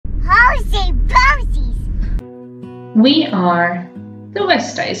We are the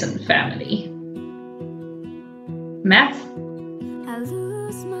Westhuizen family. Matt,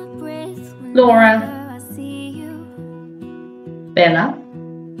 Laura, Bella,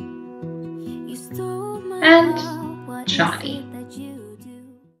 and Charlie.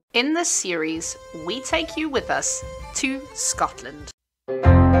 In this series, we take you with us to Scotland.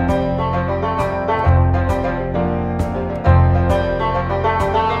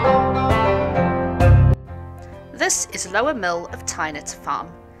 This is Lower Mill of Tynet Farm.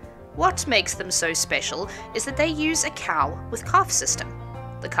 What makes them so special is that they use a cow with calf system.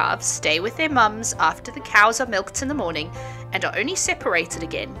 The calves stay with their mums after the cows are milked in the morning and are only separated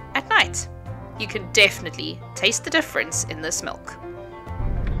again at night. You can definitely taste the difference in this milk.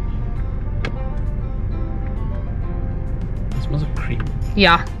 It smells of cream.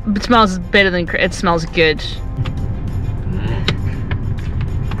 Yeah, it smells better than cream. It smells good.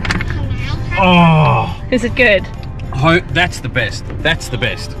 Oh! Is it good? Oh, that's the best. That's the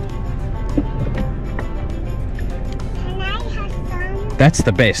best. That's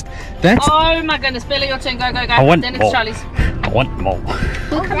the best. That's. Oh my goodness, Bella, your turn. Go, go, go. I want then more. it's Charlie's. I want more.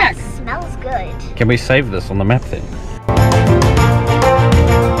 We'll come back. Smells good. Can we save this on the map then?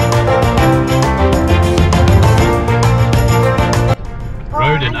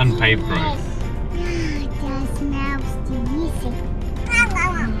 Road and unpaved road. That smells delicious.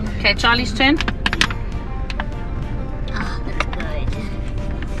 Okay, Charlie's turn. Oh, that's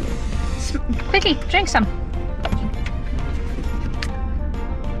good. Quickly, drink some.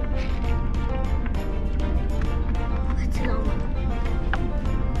 What's wrong?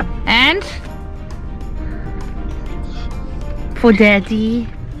 And for Daddy.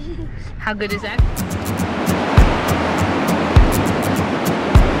 How good is that?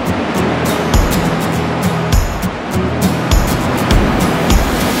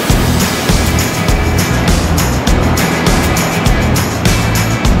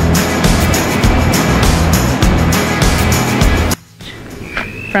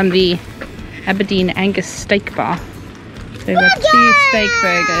 From the Aberdeen Angus Steak Bar. So we've got 2 steak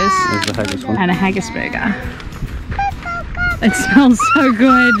burgers There's the haggis one. and a haggis burger. It smells so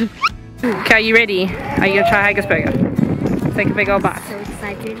good. Okay, are you ready? Are you gonna try a haggis burger? Take a big old bite. So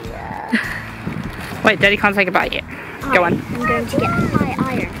excited. Wait, Daddy can't take a bite yet. Go on. I'm going to get high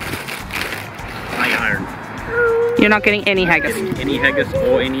iron. High iron. You're not getting any haggis. Any haggis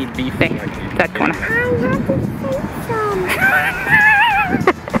or any beef? There, that corner. I want to say some.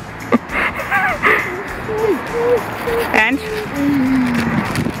 And?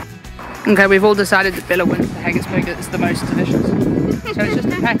 Okay, we've all decided that Bella wins the haggis burger is the most delicious. So it's just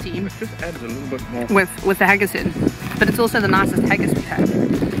a patty Just adds a little bit more. with the haggis in. But it's also the nicest haggis we've had.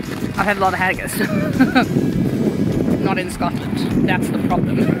 I've had a lot of haggis. Not in Scotland. That's the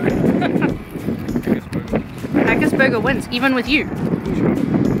problem. Haggis burger wins, even with you.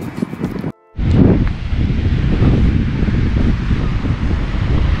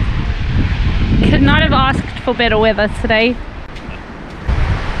 Could not have asked for better weather today.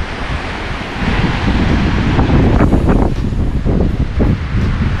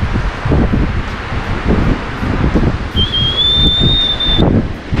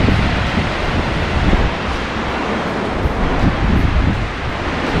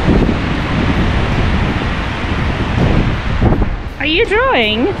 Are you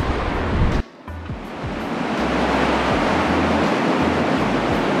drawing?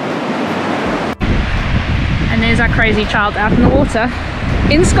 And there's our crazy child out in the water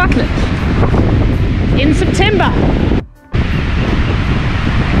in Scotland in September.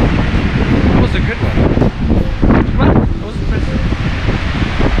 That was a good one. What? That was impressive.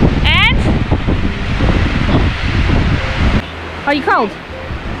 And? Are you cold?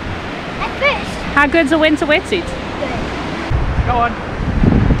 At first. How good's a winter wetsuit? Go on.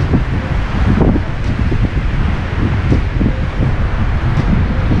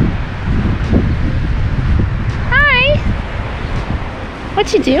 Hi!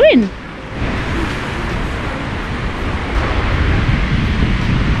 What you doing?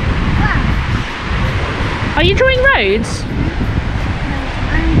 Are you drawing roads?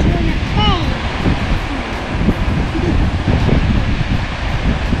 I'm doing a thing.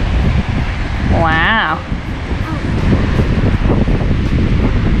 Wow.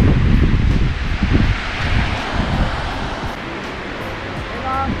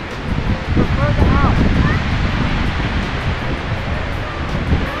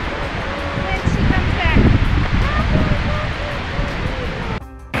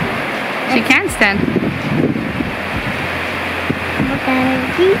 She can stand. We're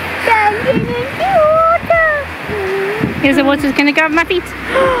gonna keep jumping into water. Here's the water's gonna go up my feet.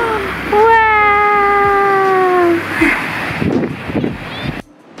 Wow!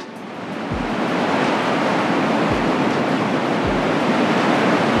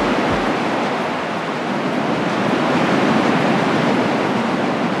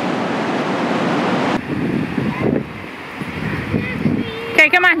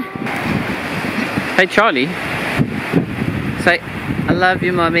 come on. Hey, Charlie. Say, I love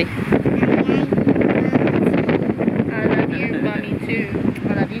you, Mommy. I love you, Mommy, too.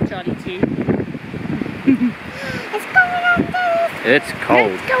 I love you, Charlie, too. It's going under his feet. It's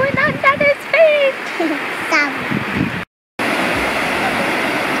cold. It's going under his feet. Stop.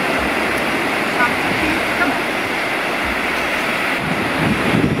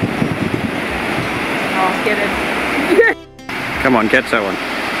 Oh, get it. Come on, get that one.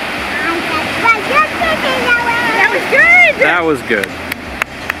 That was good. That was good.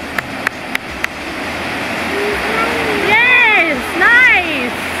 Yes,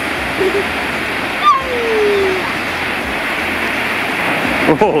 nice.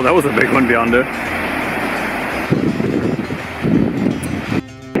 Oh, that was a big one beyond her.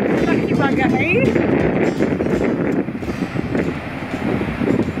 Lucky bugger, hey?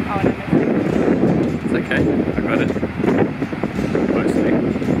 It's okay, I got it. Mostly.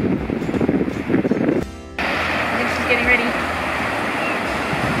 I think she's getting ready.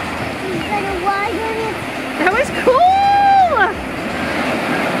 He's gonna widen it. That was cool!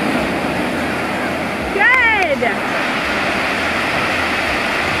 Good!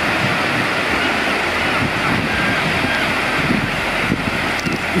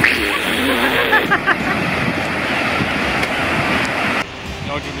 You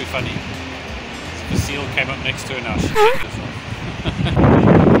know what would be funny? The seal came up next to her now.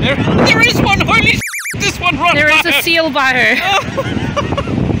 There is one! Holy s***! This one right There is by a her. seal by her.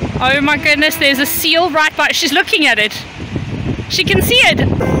 Oh my goodness, there's a seal right by. She's looking at it. She can see it.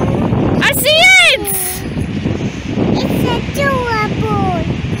 I see it! It's adorable.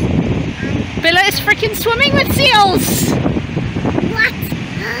 Bella is freaking swimming with seals. What?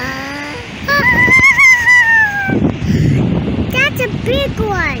 That's a big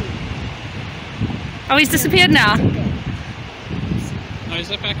one. Oh, he's disappeared now. No, is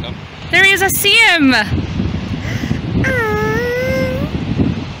that back up? There he is, I see him.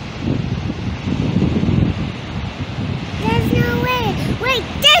 There's no way. Wait,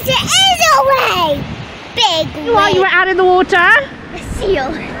 there is a way. Big While way. you were out in the water, A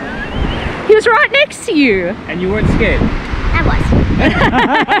seal. he was right next to you. And you weren't scared? I was.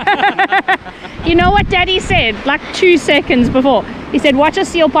 You know what Daddy said like 2 seconds before? He said, watch a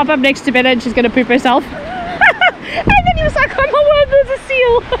seal pop up next to Bella and she's going to poop herself. And then he was like, oh my word, there's a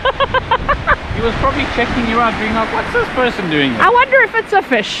seal. He was probably checking you out, being like, what's this person doing? I wonder if it's a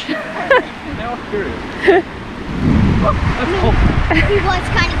fish. They are curious. He was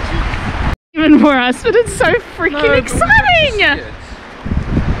kind of cute. Even for us, but it's so freaking exciting.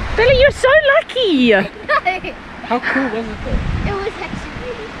 Bella, you're so lucky. How cool was it though? It was actually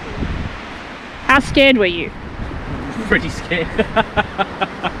really cool. How scared were you? Pretty scared. I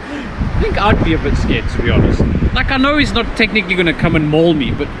think I'd be a bit scared, to be honest. Like, I know he's not technically going to come and maul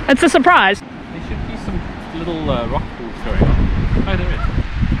me, but It's a surprise. there should be some little rock pools going on. Oh, there is.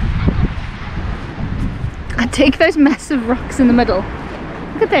 I take those massive rocks in the middle.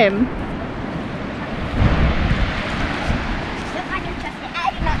 Look at them. Look, I don't trust it. I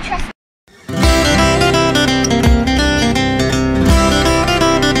do not trust it.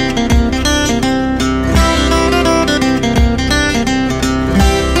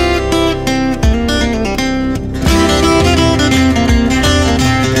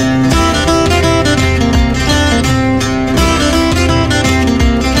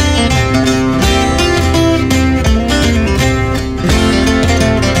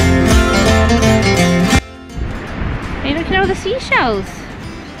 Hey, look at all the seashells.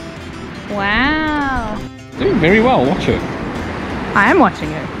 Wow. Doing very well, watch her. I am watching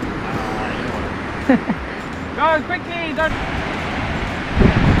her. Go quickly, don't...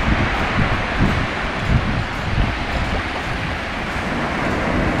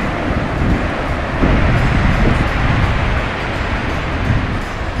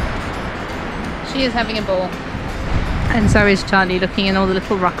 She is having a ball. And so is Charlie, looking in all the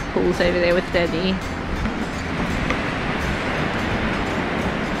little rock pools over there with Daddy.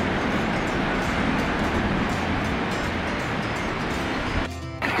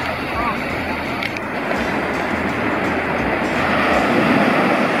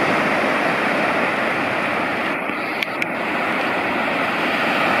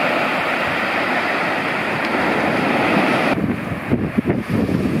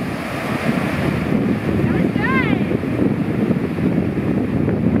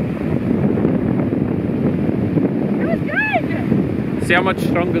 See how much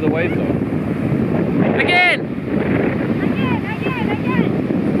stronger the waves are. Again!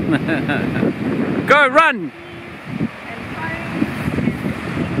 Again! Go, run!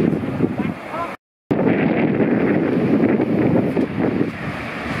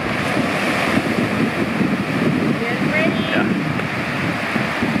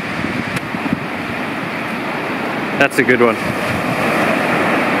 That's a good one.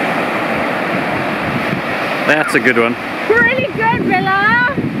 That's a good one. Really good,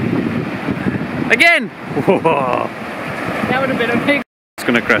 Bella. Again! Whoa. That would have been a big. It's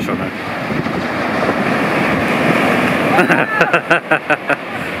gonna crash on her.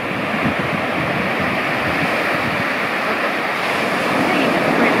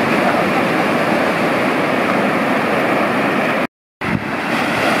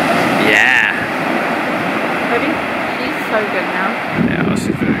 Yeah! Ready? She's so good now. Yeah,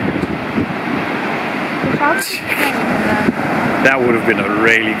 she's very good. The child's playing in the... That would have been a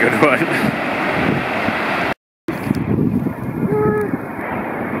really good one.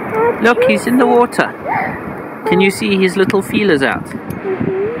 Look, he's in the water. Can you see his little feelers out?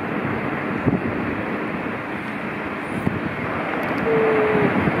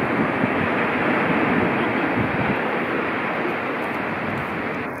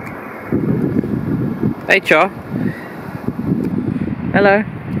 Hey, Char. Hello.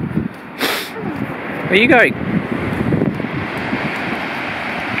 Where are you going?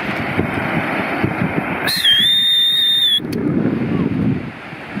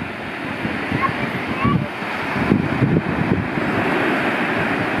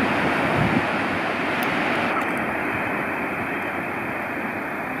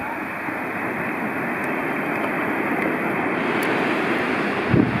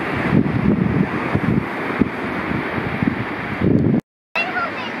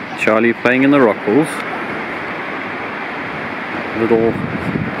 Charlie playing in the rock pools. Little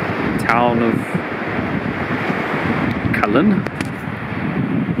town of Cullen.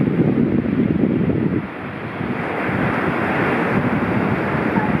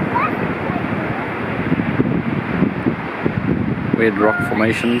 Weird rock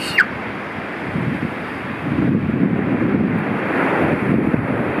formations.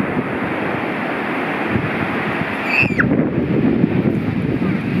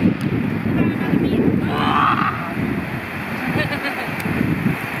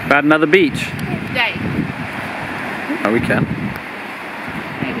 About another beach? Day. Oh, we can.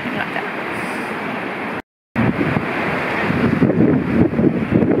 Maybe like that.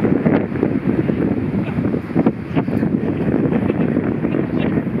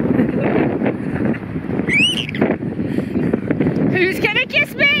 Who's gonna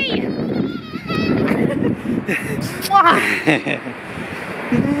kiss me?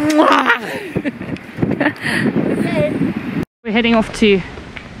 We're heading off to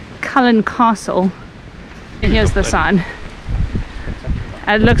Cullen Castle. And here's the sign.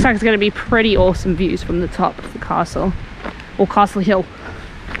 It looks like it's going to be pretty awesome views from the top of the castle. Or Castle Hill.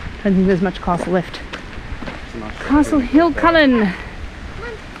 I don't think there's much castle left. Castle Hill, Cullen. Mom,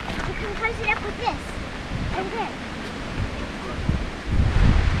 you can close it up with this. Over there.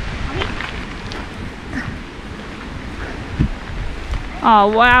 Oh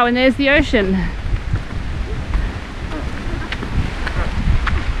wow, and there's the ocean.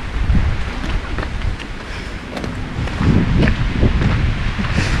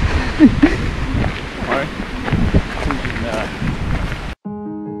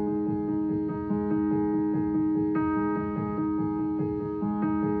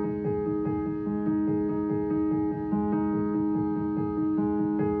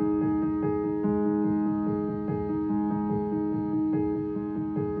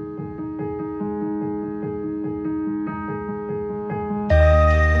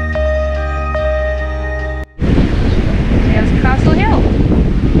 Castle Hill.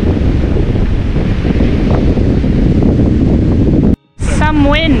 Some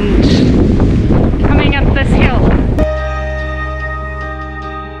wind coming up this hill.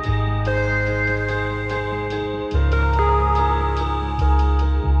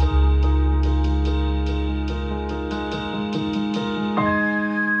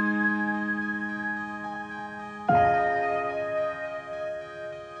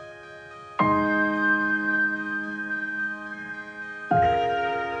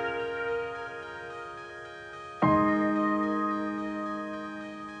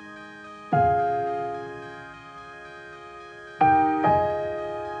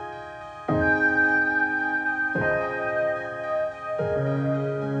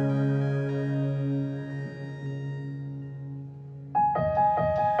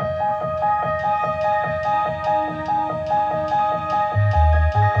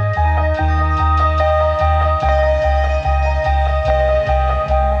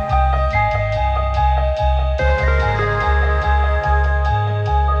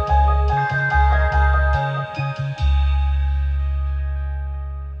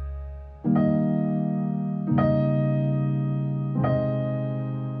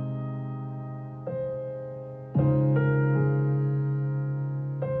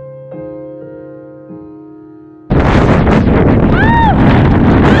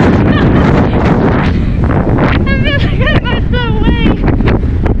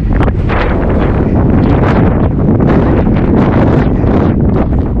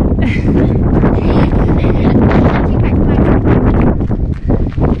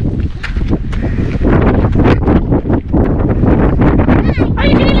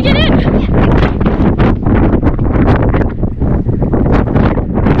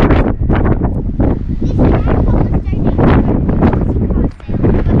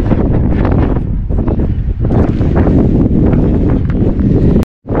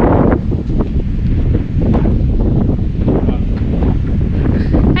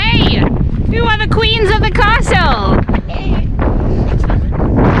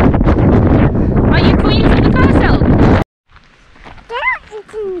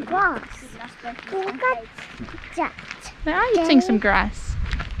 some grass.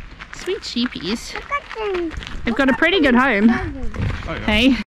 Sweet sheepies. Look at them. They've got a pretty good home. Oh, yeah.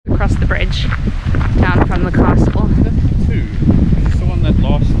 Hey, across the bridge, down from the castle. That's two. Is the one that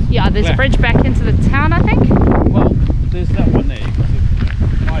last? Yeah, there's a bridge back into the town, I think. Well, there's that one there.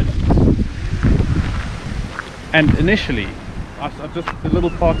 Viaducts. And initially, I've just the little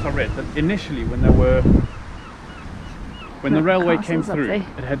parts I read that initially when the railway came castle's up through, there.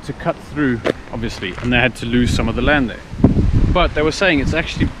 it had to cut through, obviously, and they had to lose some of the land there. But they were saying it's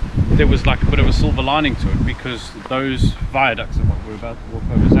actually, there was like a bit of a silver lining to it, because those viaducts of what we're about to walk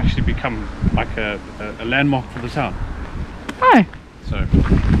over has actually become like a landmark for the town. Oh, So,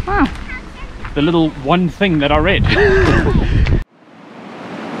 wow. the little one thing that I read.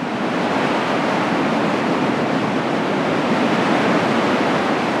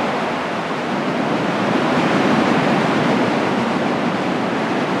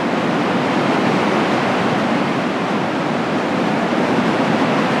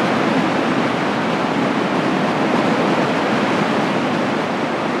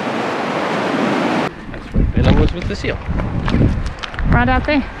 With the seal. Right out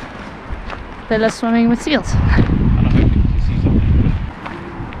there. They're swimming with seals. And I hope you see something.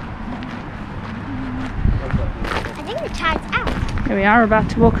 I think the tide's out. Here we are, about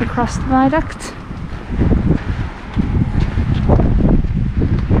to walk across the viaduct.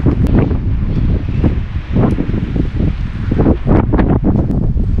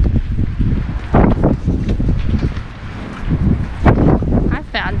 I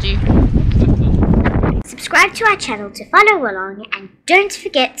found you. Subscribe to our channel to follow along and don't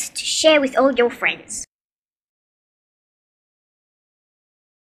forget to share with all your friends.